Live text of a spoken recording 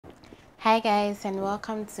Hi guys, and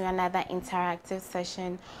welcome to another interactive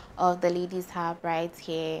session of the Ladies Hub right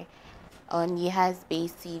here on UHAS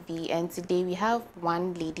Base TV. And today we have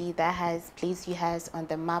one lady that has placed UHAS on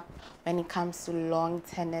the map when it comes to long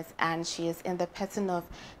tennis, and she is in the person of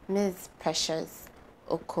Ms. Precious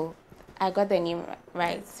Oko. I got the name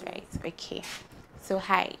right, right? Okay. So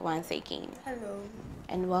hi once again. Hello.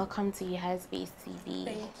 And welcome to UHAS Base TV.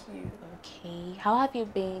 Thank you. Okay. How have you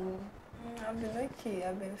been? I've been okay.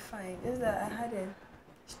 I've been fine. Just that I had a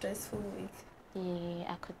stressful week.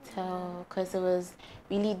 Yeah, I could tell because it was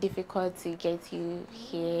really difficult to get you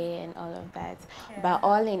here and all of that. Yeah. But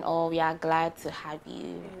all in all, we are glad to have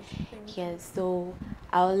you here. So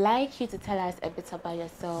I would like you to tell us a bit about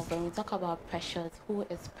yourself. When we talk about Precious, who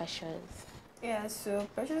is Precious? Yeah, so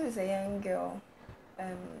Precious is a young girl.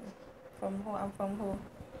 From home. I'm from home.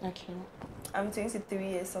 Okay. I'm 23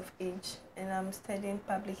 years of age and I'm studying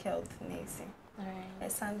public health nursing. All right. A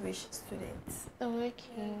sandwich student. Oh,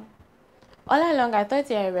 okay. All along, I thought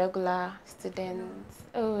you were a regular student.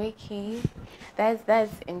 Oh, okay.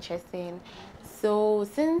 That's interesting. So,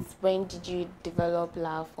 since when did you develop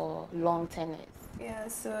love for long tennis? Yeah,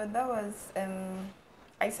 so that was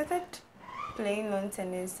I started playing lawn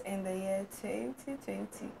tennis in the year 2020.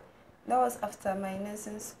 That was after my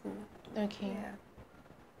nursing school. Okay. Yeah.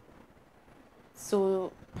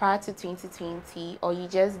 So prior to 2020, or you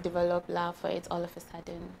just developed love for it all of a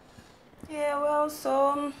sudden? Yeah, well,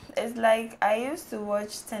 so it's like I used to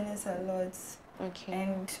watch tennis a lot. Okay.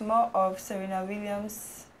 And more of Serena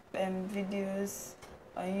Williams videos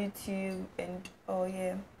on YouTube and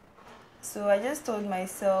yeah. So I just told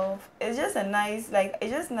myself it's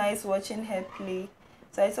just nice watching her play.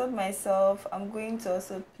 So I told myself I'm going to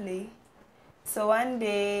also play. So one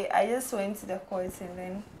day I just went to the courts and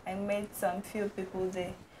then I met some few people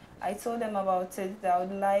there. I told them about it, that I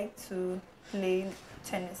would like to play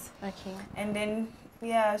tennis. Okay. And then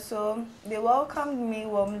yeah, so they welcomed me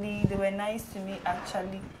warmly. They were nice to me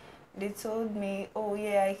actually. They told me, oh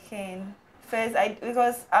yeah, I can. First,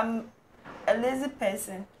 because I'm a lazy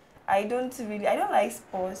person. I don't like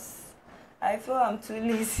sports. I feel I'm too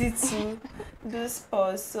lazy to do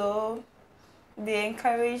sports. So they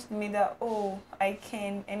encouraged me that, oh, I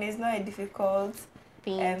can, and it's not a difficult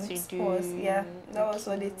thing to sports. do. Yeah, that was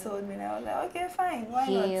what they told me. And I was like, okay, fine, why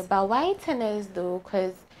not? Yeah, but why tennis though?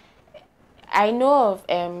 Because I know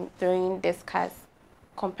of throwing discus.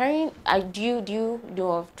 Comparing, do you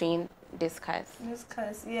know of throwing discus?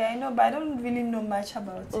 Discus, yeah, I know, but I don't really know much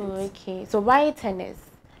about it. Oh, okay. So why tennis?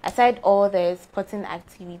 Aside all the sporting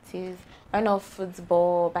activities, why not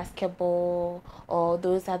football, basketball, or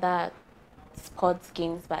those other sports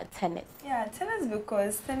games, but tennis? Yeah, tennis,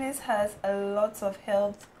 because tennis has a lot of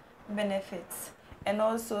health benefits, and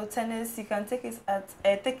also tennis you can take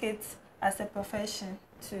it as a profession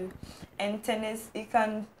too. And tennis you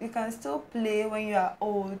can still play when you are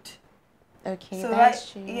old. Okay, So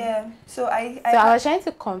that's true. yeah, so I was trying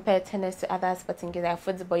to compare tennis to other sporting games like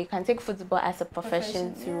football. You can take football as a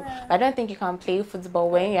profession too, yeah. but I don't think you can play football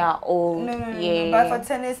when you are old. No. Yeah. But for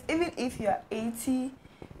tennis, even if you are 80,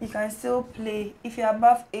 you can still play. If you are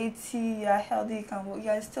above 80, you are healthy, you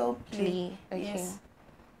can still play. Okay. Yes.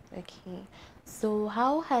 Okay. So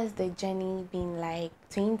how has the journey been, like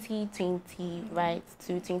 2020 right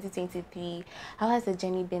to 2023? How has the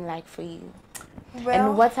journey been like for you? Well,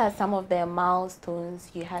 and what are some of the milestones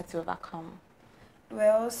you had to overcome?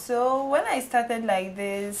 Well, so when I started like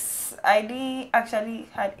this, I didn't actually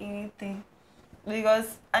had anything,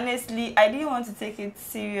 because honestly, I didn't want to take it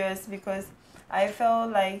serious because I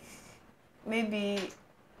felt like maybe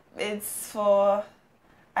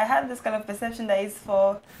I had this kind of perception that it's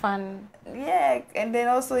for fun. Yeah, and then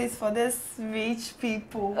also it's for this rich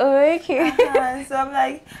people. Oh, okay. So I'm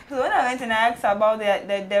like, so when I went and I asked about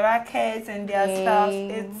the rackets and their stuff,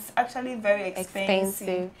 it's actually very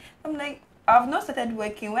expensive. I'm like, I've not started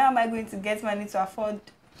working. Where am I going to get money to afford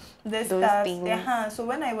this stuff? So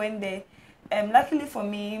when I went there, luckily for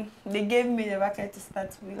me, they gave me the racket to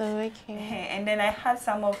start with. Oh, okay. And then I had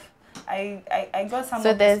some of I got some.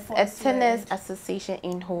 So there's a tennis association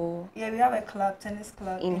in Ho. Yeah, we have a club, tennis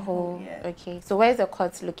club in Ho. Yeah. Okay. So where is the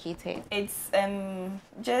court located? It's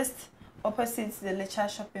just opposite the Lecha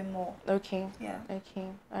shopping mall. Okay. Yeah. Okay.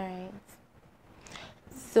 All right.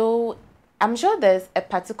 So I'm sure there's a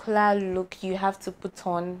particular look you have to put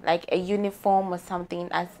on, like a uniform or something,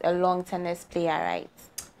 as a long tennis player, right?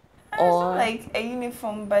 Or it's not like a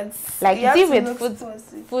uniform, but like you see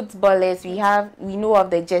with footballers, we know of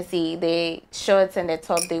the jersey, the shorts and the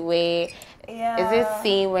top they wear. Is it Yeah.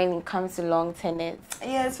 same when it comes to long tennis?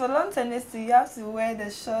 Yes, for long tennis too, you have to wear the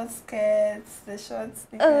short skirts, the short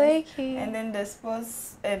sneakers, Oh, okay. and then the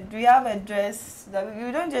sports. We have a dress that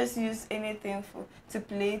we don't just use anything to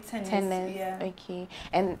play tennis. Tennis, Yeah. okay.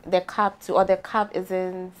 And the cap too, or the cap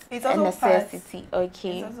isn't It's a also necessity. part.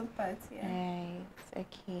 Okay. It's also part. Yeah. Right.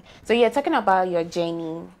 Okay. So you're talking about your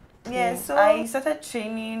journey. Yeah, so I started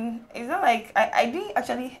training. It's not like I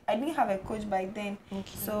didn't have a coach back then.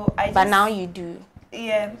 Okay. So I just, but now you do.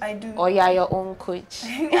 Yeah, I do. Or you are your own coach.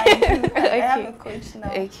 I do. Okay. I have a coach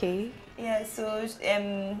now. Okay. Yeah, so I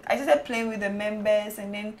started playing with the members,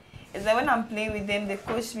 and then it's like when I'm playing with them, they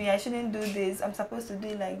coach me. I shouldn't do this. I'm supposed to do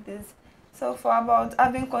it like this. So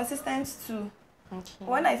I've been consistent too. Okay.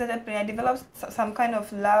 When I started playing, I developed some kind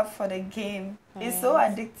of love for the game. Right. It's so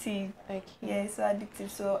addictive. Okay. Yeah, it's so addictive.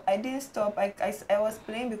 So I didn't stop. I was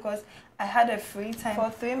playing because I had a free time. For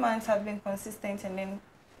 3 months, I've been consistent, and then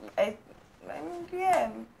I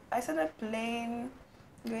started playing,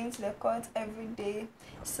 going to the court every day.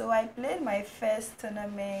 So I played my first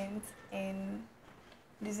tournament in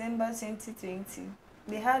December 2020.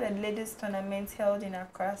 They had a ladies tournament held in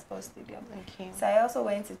Accra Sports Stadium. Okay. So I also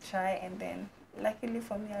went to try, and then luckily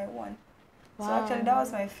for me, I won. Wow. So actually, that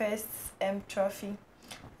was my first trophy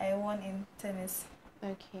I won in tennis.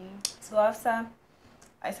 Okay. So after,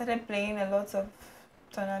 I started playing a lot of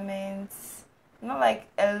tournaments. Not like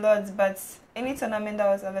a lot, but any tournament that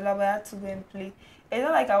was available, I had to go and play. It's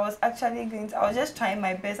not like I was actually I was just trying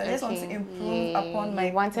my best. I just want to improve upon my...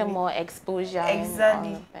 You wanted more exposure.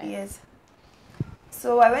 Exactly, yes.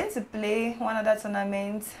 So I went to play one other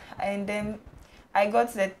tournament, and then I got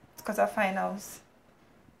to the quarterfinals.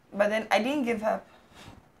 But then I didn't give up.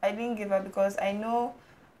 I didn't give up because I know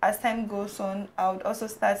as time goes on, I would also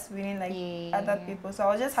start winning like other people. So I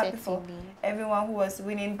was just happy for everyone who was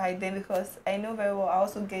winning by then, because I know very well I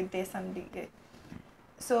also get there someday. Yeah.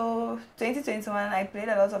 So 2021, I played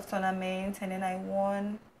a lot of tournaments, and then I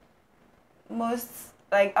won most,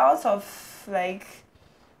 like out of like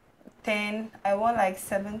 10, I won like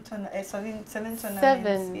 7 tournaments.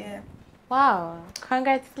 7? Yeah. Wow,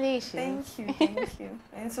 congratulations. Thank you, thank you.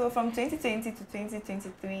 And so from 2020 to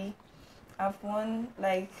 2023, I've won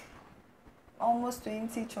like almost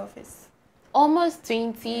 20 trophies. Almost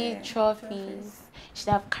 20 trophies. Should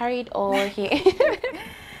have carried all here.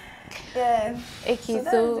 Yeah. Okay,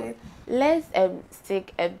 so let's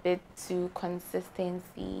stick a bit to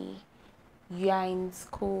consistency. You are in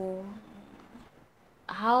school.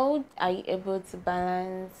 How are you able to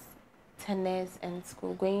balance tennis and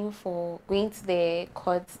school, going to the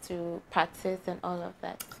courts to practice and all of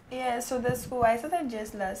that? Yeah, so the school I started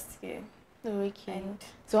just last year. Okay. And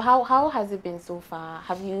so how has it been so far?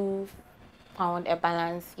 Have you found a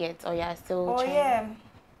balance yet, or you are still trying? Yeah,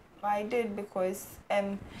 I did, because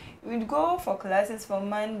we'd go for classes from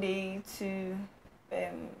Monday to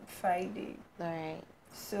Friday. All right.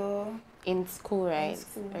 So in school, right? In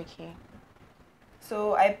school. Okay.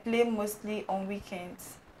 So I play mostly on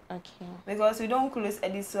weekends. Okay. Because we don't close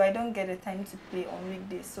early, so I don't get the time to play on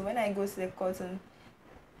weekdays. So when I go to the court on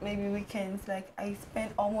maybe weekends, like I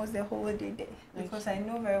spend almost the whole day there, because I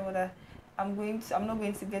know very well that I'm not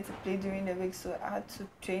going to get to play during the week, so I had to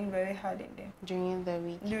train very hard in there. During the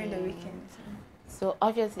week. During the weekends. So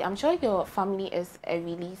obviously, I'm sure your family is a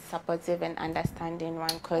really supportive and understanding one,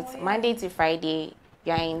 because Monday to Friday,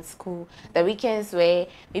 you are in school. The weekends where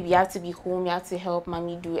maybe you have to be home, you have to help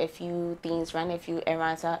mommy do a few things, run a few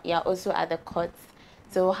errands. You are also at the courts.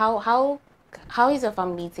 So how is your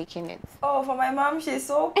family taking it? Oh, for my mom, she's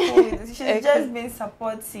so cool. She's just been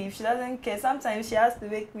supportive. She doesn't care. Sometimes she has to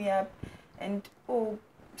wake me up, and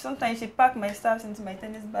sometimes she pack my stuff into my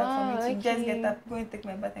tennis bag for me to just get up, go and take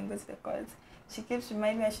my bath and go to the court. She keeps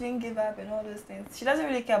reminding me I shouldn't give up and all those things. She doesn't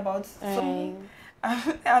really care about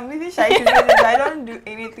I'm really shy to say this. I don't do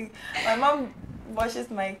anything. My mom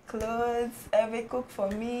washes my clothes, cook for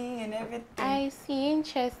me and everything. I see.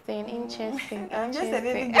 Interesting. I'm just a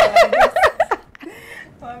baby girl like this.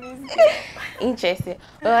 Mommy's girl. Interesting.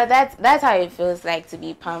 Well, that's how it feels like to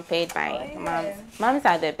be pampered by moms. Moms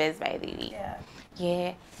are the best, by the way.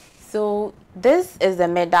 Yeah. So this is the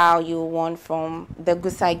medal you won from the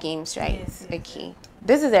Gusa Games, right? Yes. Okay.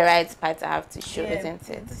 This is the right part I have to show, isn't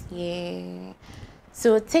it? Yeah.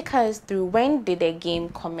 So take us through, when did the game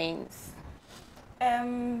commence? That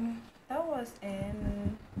was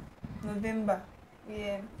in November.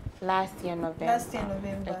 Yeah. Last year November.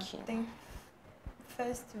 Okay. I think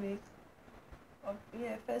first week.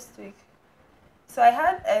 First week. So I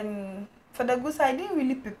had for the Gusa, I didn't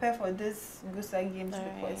really prepare for this Gusa Games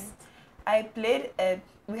because I played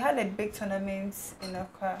we had a big tournament in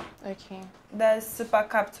Accra. Okay. The Super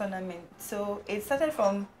Cup tournament. So it started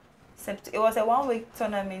from it was a 1 week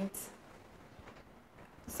tournament.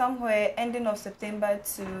 Somewhere ending of September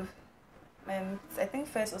to I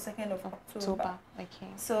think 1st or 2nd of October. Okay.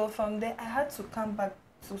 So from there I had to come back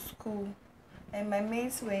to school, and my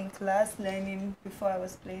mates were in class learning before I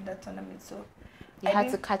was playing that tournament. So you had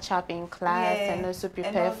to catch up in class and also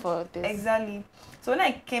prepare for this. Exactly. So when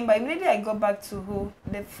I came back, immediately I got back to home.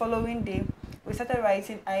 The following day, we started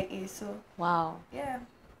writing IA. So wow. Yeah.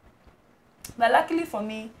 But luckily for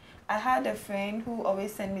me, I had a friend who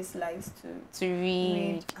always sent me slides to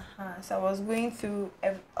read. So I was going through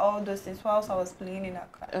all those things whilst I was playing in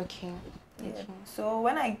Accra. Okay. Yeah. Okay. So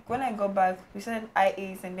when I got back, we started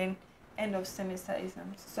IAs and then end of semester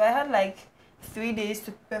exams. So I had like 3 days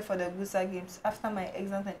to prepare for the Gusa games after my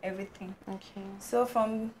exams and everything. Okay. So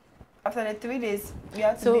after the 3 days, we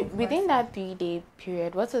had to. So within that 3-day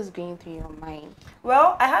period, what was going through your mind?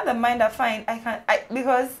 Well, I had the mind that fine,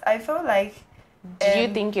 because I felt like. Do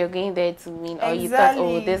you think you're going there to win, or you thought,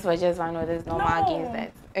 oh, this was just one of those normal games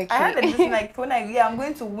that? Okay. I had this like when I'm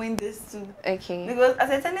going to win this too. Okay. Because as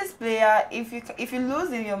a tennis player, if you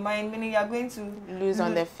lose in your mind, meaning you are going to lose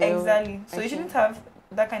on the field. Exactly. So you shouldn't have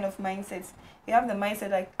that kind of mindset. You have the mindset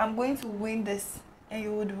like I'm going to win this, and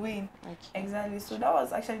you would win. Okay. Exactly. So that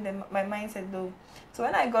was actually my mindset though. So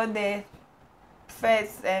when I got there,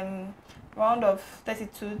 first round of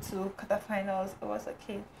 32 to quarterfinals, it was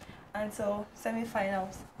okay. Until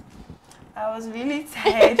semi-finals, I was really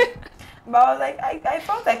tired. But I was like, I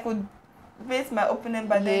felt I could beat my opponent,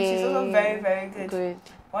 but then she's also very, very good.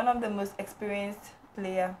 One of the most experienced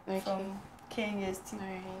player from KNUST.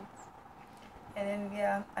 Right. And then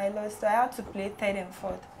yeah, I lost. So I had to play third and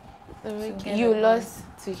fourth. You lost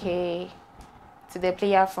to the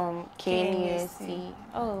player from KNUST.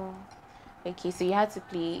 Oh, okay. So you had to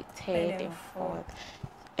play third and fourth.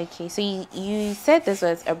 Okay, so you said this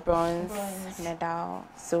was a bronze medal,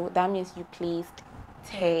 so that means you placed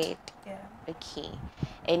third. Yeah. Okay,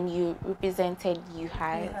 and you represented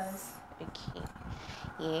UHAS. Okay,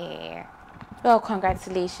 yeah. Well,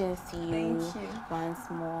 congratulations to you. Thank you once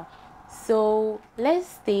more. So let's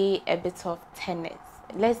stay a bit of tennis.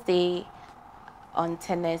 Let's stay on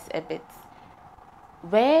tennis a bit.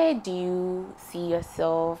 Where do you see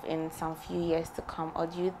yourself in some few years to come, or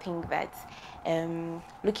do you think that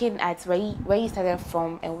looking at where you started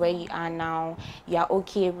from and where you are now, you are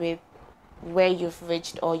okay with where you've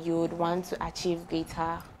reached, or you would want to achieve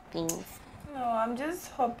greater things? No, I'm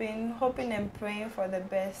just hoping and praying for the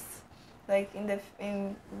best. Like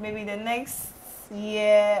in maybe the next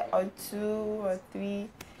year or 2 or 3,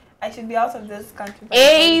 I should be out of this country.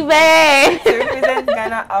 Amen. To represent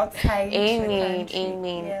Ghana outside. Amen. The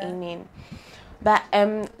Amen. Yeah. Amen. But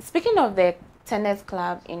speaking of the tennis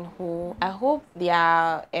club in Ho, I hope they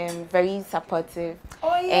are very supportive.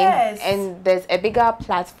 Oh yes. And there's a bigger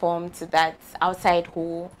platform to that outside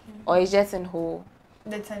Ho, or it's just in Ho.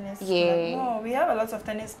 The tennis club. No, we have a lot of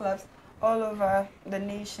tennis clubs all over the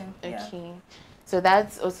nation. Okay. Yeah. So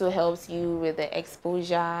that also helps you with the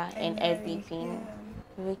exposure and everything.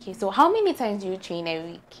 Yeah. Okay. So how many times do you train a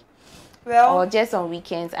week? Well, or just on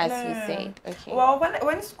weekends, as you said? Okay. Well,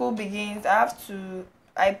 when school begins,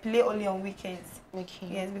 I play only on weekends. Okay.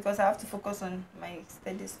 Yes, because I have to focus on my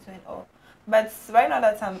studies too and all. But right now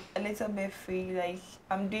that I'm a little bit free, like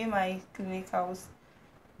I'm doing my clinicals,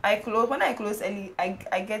 when I close early,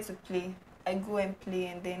 I get to play. I go and play,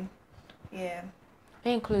 and then yeah.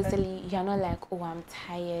 When you close early, you're not like, oh, I'm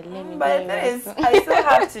tired. Let me. But the thing is, I still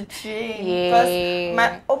have to train. Because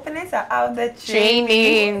my opponents are out there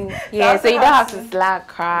training. Yeah, so you don't have to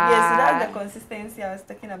slack. Yes, so that's the consistency I was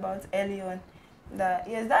talking about early on.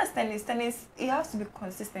 That's tennis. Tennis, you have to be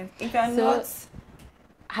consistent. If you're not.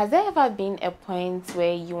 Has there ever been a point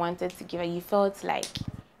where you wanted to give up? You felt like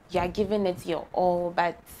you are giving it your all,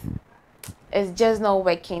 but it's just not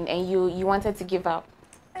working, and you wanted to give up?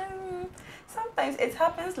 Sometimes it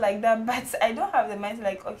happens like that, but I don't have the mind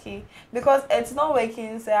like, okay, because it's not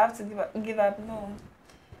working, so I have to give up. No.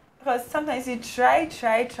 Because sometimes you try,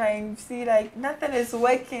 and you see like nothing is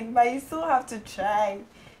working, but you still have to try.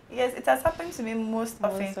 Yes, it has happened to me most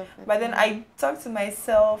often. But then I talk to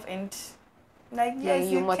myself and like, yes,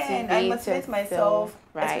 you can. I motivate myself,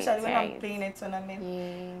 especially when I'm playing a tournament.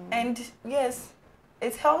 Yeah. And yes,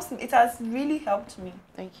 it helps me. It has really helped me.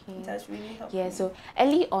 Okay. It has really helped me. Yeah, so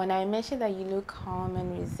early on I mentioned that you look calm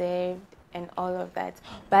and reserved and all of that.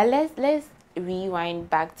 But let's rewind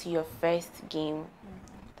back to your first game.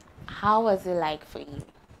 How was it like for you?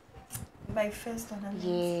 My first tournament?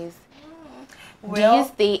 Yes. Do you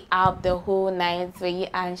stay up the whole night? Were you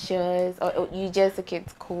anxious, or you just took it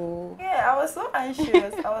cool? Yeah, I was so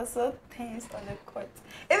anxious. I was so tense on the court.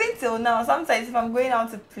 Even till now, sometimes if I'm going out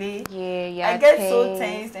to play, I get so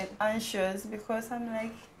tense and anxious because I'm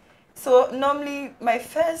like, so normally my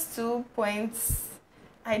first 2 points,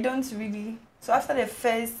 I don't really. So after the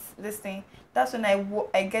first this thing, that's when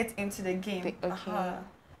I get into the game. Okay.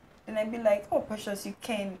 And I'd be like, oh, Precious, you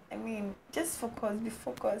can. I mean, just focus, be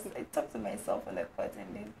focused. I talk to myself on the court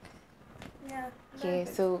and then, yeah. Yeah,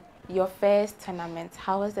 so your first tournament,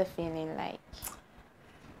 how was the feeling like?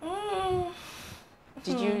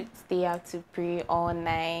 Did you stay out to pray all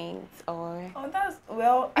night or? Oh,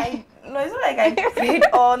 no, it's not like I prayed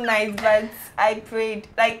all night, but I prayed.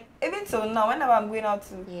 Like, even till now, whenever I'm going out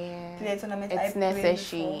to play a tournament, I pray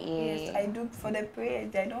necessary, before. Yes, I do for the prayer.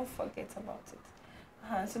 I don't forget about it.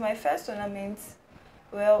 So my first tournament,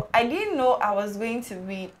 well, I didn't know I was going to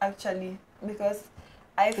win actually because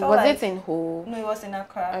I felt Was it in who? No, it was in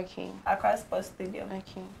Accra. Okay. Accra Sports Stadium.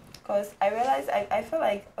 Okay. Because I realized I felt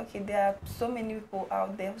like, okay, there are so many people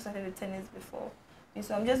out there who started the tennis before, and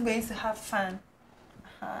so I'm just going to have fun.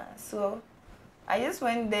 So I just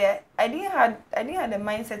went there. I didn't have the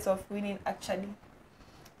mindset of winning actually.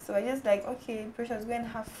 So I just like, okay, Precious, go and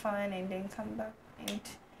have fun and then come back. And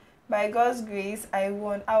by God's grace, I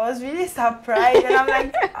won. I was really surprised, and I'm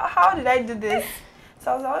like, how did I do this?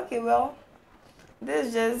 So I was like, okay, well, this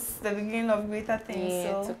is just the beginning of greater things.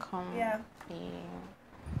 Yeah, to come. Yeah.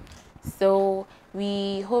 So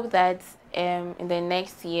we hope that in the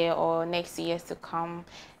next year or next years to come,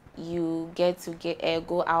 you get to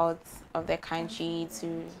go out of the country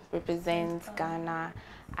to represent Ghana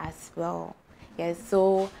as well. Yes.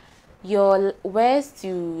 So your words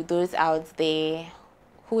to those out there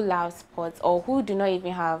who love sports or who do not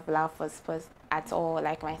even have love for sports at all,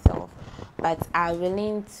 like myself, but are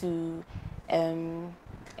willing to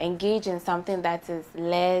engage in something that is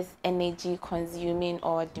less energy consuming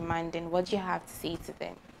or demanding, what do you have to say to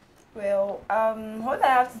them? Well, what I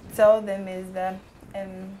have to tell them is that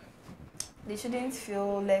they shouldn't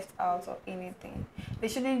feel left out or anything. They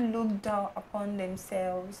shouldn't look down upon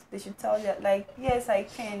themselves. They should tell that, like, yes, I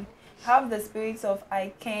can. Have the spirit of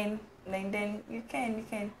I can, and then you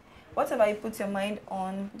can. Whatever you put your mind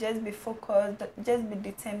on, just be focused, just be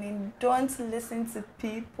determined. Don't listen to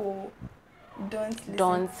people. Don't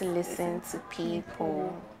listen to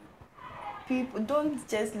people. Don't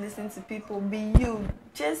just listen to people. Be you.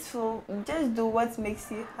 Just do what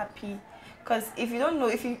makes you happy. Because if you don't know,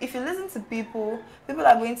 if you listen to people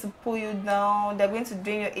are going to pull you down. They're going to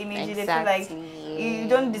drain your energy. Exactly. They feel like you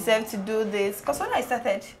don't deserve to do this. Because when I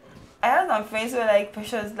started, I had some friends who were like,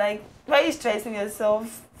 Precious, like, why are you stressing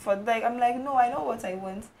yourself for that? I'm like, no, I know what I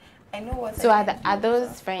want. I know what so I want. So are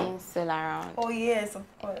those friends still around? Oh, yes, of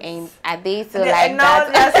course. And are they still like now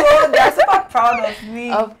that? They're super proud of me.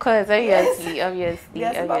 Of course, obviously.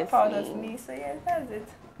 They're super proud of me. So, yes, that's it.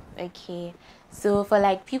 Okay. So, for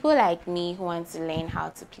like people like me who want to learn how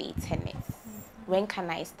to play tennis, when can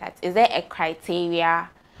I start? Is there a criteria?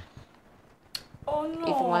 Oh,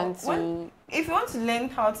 no. If you want to learn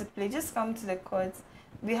how to play, just come to the court.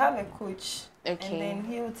 We have a coach. Okay. And then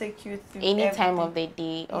he will take you through any everything. time of the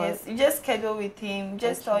day. Or yes, you just schedule with him.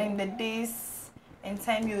 Just tell him the days and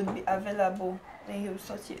time you will be available. Then he will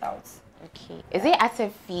sort you out. Okay. Is it at a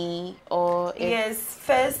fee or? Yes.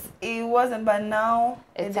 First it wasn't, but now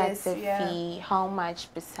it's at a fee. How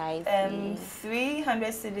much precisely? 300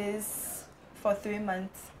 cedis for 3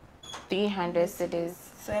 months. 300 cedis.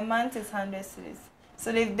 So a month is 100 cedis.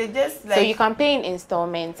 So they just like. So you can pay in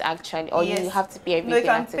installments actually, or you have to pay everything. No, you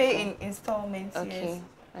can pay in installments. Okay.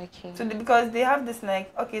 Yes. Okay. So because they have this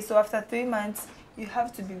like, okay, so after 3 months you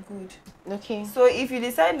have to be good. Okay. So if you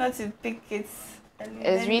decide not to pick it,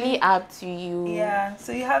 it's really up to you. Yeah.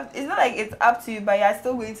 So you have. It's not like it's up to you, but you're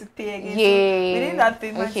still going to pay again. Yeah. So within that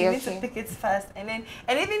 3 months, you need to pick it fast, and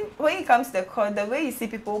even when it comes to the court, the way you see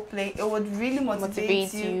people play, it would really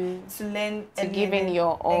motivate you to learn to give in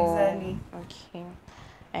your all. Exactly. Okay.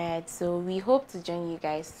 Alright, so we hope to join you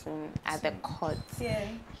guys soon at the court.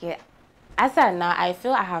 Yeah. As of now, I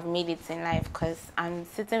feel I have made it in life because I'm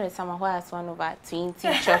sitting with someone who has won over 20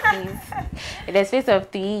 trophies in the space of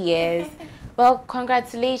 3 years. Well,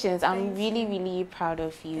 congratulations. I'm really proud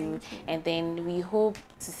of you. And then we hope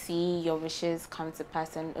to see your wishes come to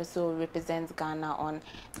pass and also represent Ghana on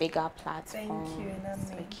bigger platforms. Thank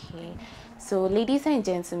you. Okay. So, ladies and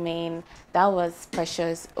gentlemen, that was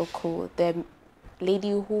Precious Oko, the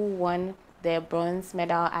lady who won the bronze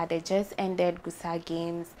medal at the just ended Gusa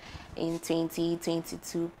Games in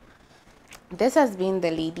 2022. This has been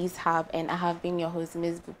the Ladies Hub, and I have been your host,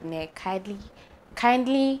 Ms. Bubne.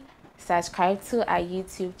 Kindly subscribe to our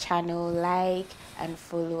YouTube channel, like and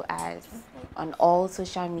follow us on all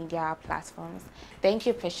social media platforms. Thank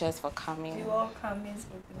you, Precious, for coming. You're welcome, Miss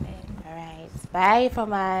Boogman. All right, bye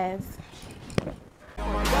from us.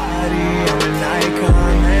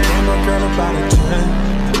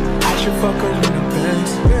 I should fuck her in the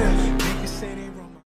Benz.